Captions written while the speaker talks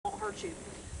water tube.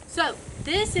 So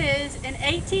this is an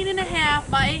 18.5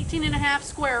 by 18.5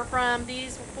 square from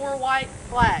these 4 white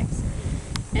flags.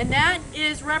 And that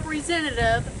is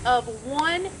representative of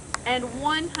 1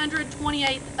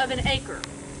 1/128th of an acre.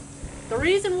 The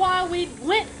reason why we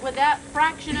went with that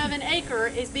fraction of an acre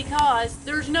is because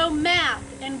there's no math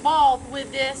involved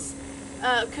with this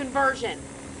conversion.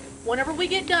 Whenever we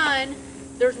get done,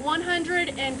 there's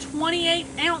 128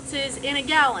 ounces in a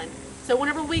gallon. So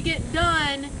whenever we get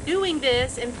done doing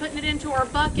this and putting it into our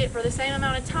bucket for the same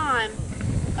amount of time,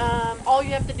 all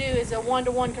you have to do is a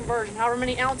 1-to-1 conversion. However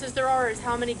many ounces there are is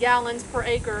how many gallons per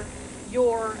acre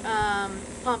your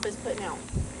pump is putting out.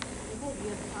 Okay, do you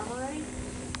have the time already?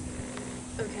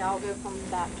 Okay, I'll go from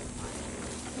back to front.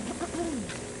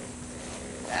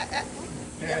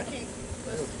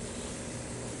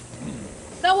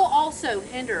 That will also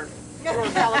hinder your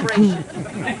calibration.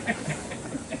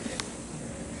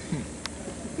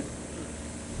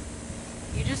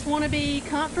 You just want to be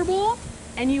comfortable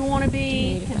and you want to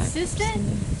be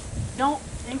consistent. Don't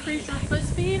increase your foot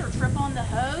speed or trip on the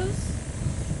hose.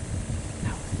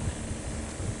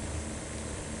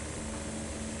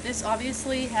 This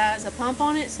obviously has a pump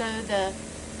on it, so the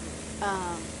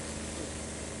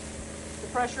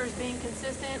pressure is being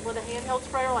consistent with a handheld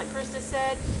sprayer like Krista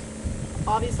said.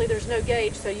 Obviously there's no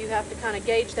gauge, so you have to kind of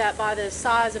gauge that by the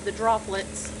size of the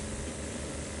droplets.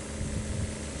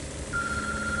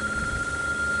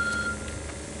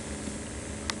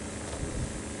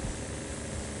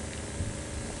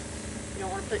 You don't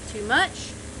want to put too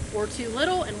much or too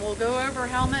little, and we'll go over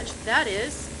how much that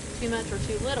is, too much or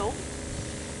too little.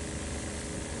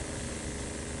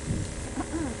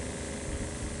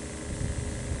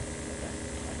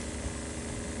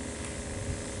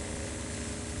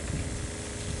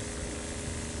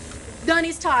 Done,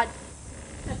 he's tied.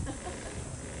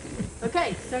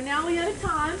 Okay, so now we have a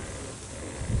time.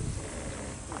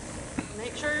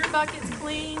 Make sure your bucket's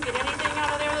clean. Get anything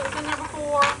out of there that was in there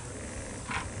before.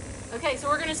 Okay, so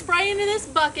we're going to spray into this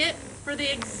bucket for the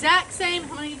exact same,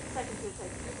 how many seconds did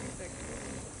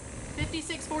it take?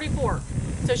 56:44.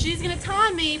 So she's going to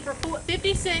time me for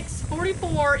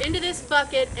 56:44 into this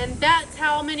bucket, and that's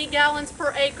how many gallons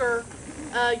per acre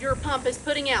your pump is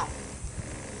putting out.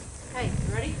 Okay,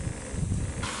 you ready?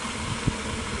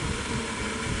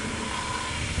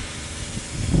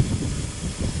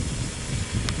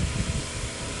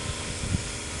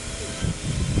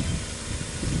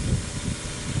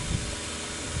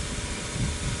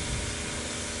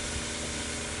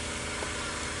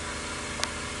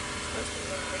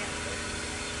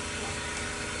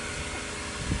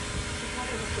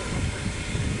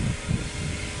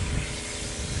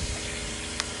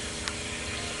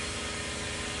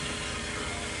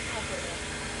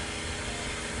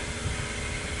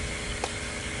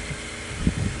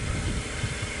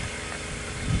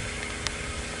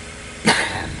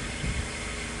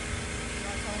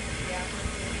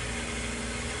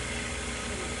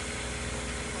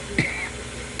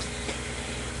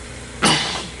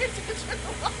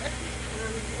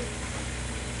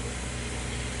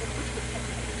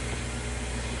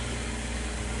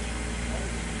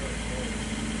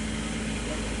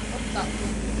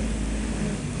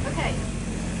 Okay,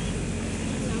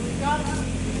 so we've got a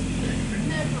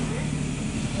measurement.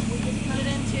 We just put it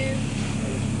into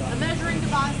a measuring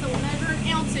device that will measure in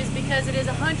ounces because it is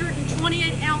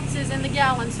 128 ounces in the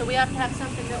gallon, so we have to have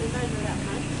something that will measure that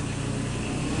much.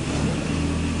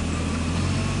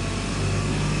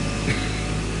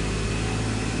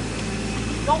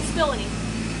 Don't spill any.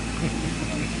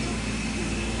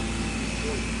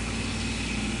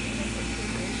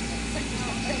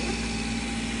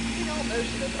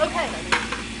 Okay,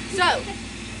 so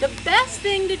the best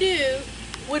thing to do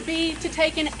would be to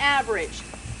take an average.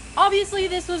 Obviously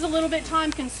this was a little bit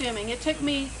time consuming. It took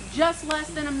me just less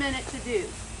than a minute to do.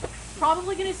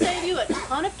 Probably going to save you a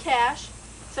ton of cash.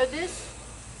 So this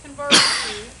converter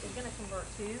tube is going to convert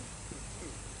to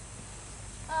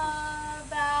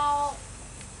about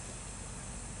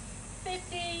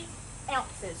 50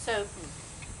 ounces. So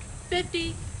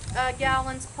 50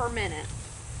 gallons per minute.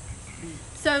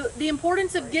 So the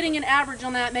importance of getting an average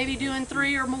on that, maybe doing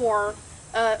 3 or more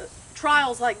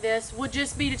trials like this, would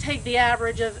just be to take the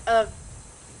average of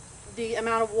the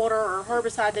amount of water or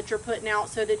herbicide that you're putting out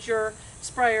so that your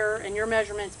sprayer and your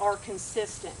measurements are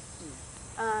consistent.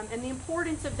 And the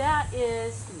importance of that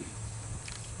is,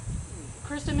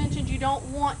 Krista mentioned you don't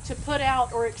want to put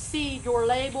out or exceed your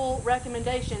label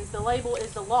recommendations. The label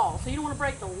is the law, so you don't want to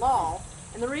break the law.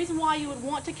 And the reason why you would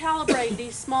want to calibrate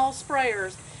these small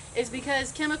sprayers is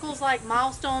because chemicals like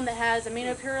Milestone that has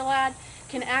aminopyrrolide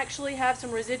can actually have some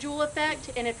residual effect,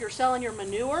 and if you're selling your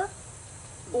manure,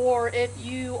 or if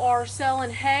you are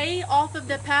selling hay off of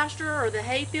the pasture or the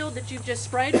hay field that you've just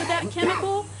sprayed with that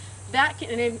chemical, that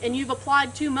can, and you've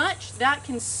applied too much, that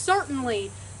can certainly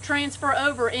transfer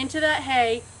over into that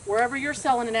hay wherever you're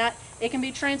selling it at. It can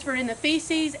be transferred in the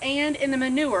feces and in the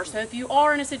manure. So if you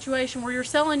are in a situation where you're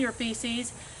selling your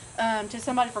feces to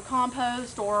somebody for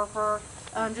compost or for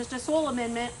just a soil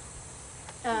amendment,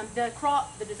 the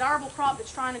desirable crop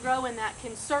that's trying to grow in that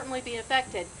can certainly be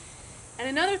affected. And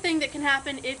another thing that can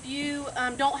happen if you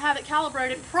don't have it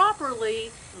calibrated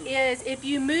properly is if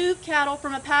you move cattle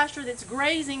from a pasture that's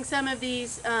grazing some of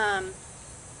these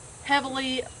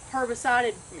heavily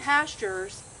herbicided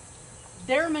pastures,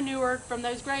 their manure from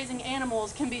those grazing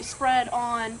animals can be spread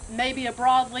on maybe a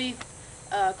broadleaf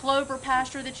clover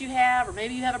pasture that you have, or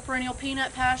maybe you have a perennial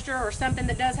peanut pasture or something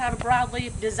that does have a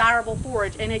broadleaf desirable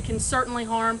forage, and it can certainly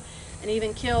harm and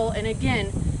even kill, and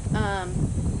again,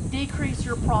 decrease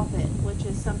your profit, which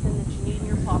is something that you need in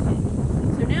your pocket.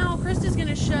 So now Krista's going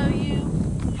to show you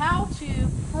how to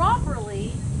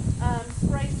properly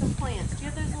spray some plants. Do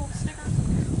you have those little stickers?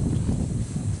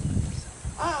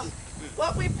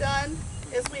 What we've done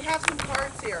is we have some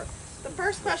cards here. The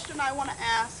first question I want to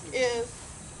ask is,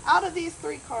 out of these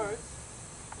 3 cards,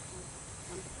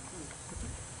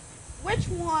 which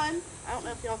one, I don't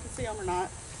know if y'all can see them or not,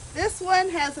 this one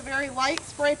has a very light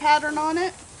spray pattern on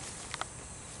it.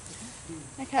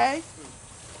 Okay.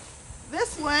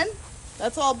 This one,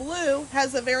 that's all blue,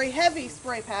 has a very heavy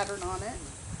spray pattern on it.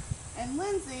 And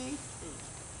Lindsay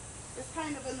is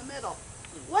kind of in the middle.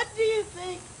 What do you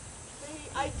think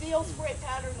the ideal spray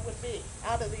pattern would be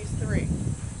out of these 3?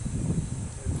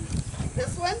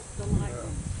 This one? The light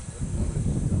one.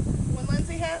 One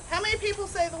Lindsay had? How many people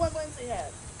say the one Lindsay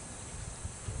had?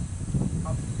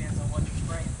 Probably depends on what you're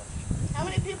spraying. How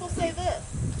many people say this?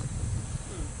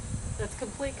 That's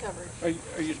complete coverage.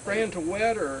 Are you spraying to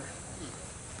wet or?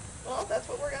 Well, that's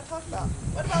what we're going to talk about.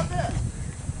 What about this?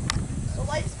 The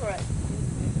light spray.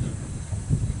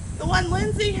 The one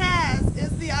Lindsay has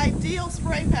is the ideal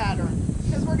spray pattern,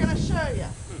 because we're going to show you.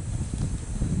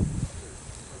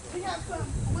 We have some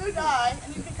blue dye,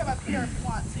 and you can come up here if you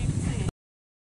want so you can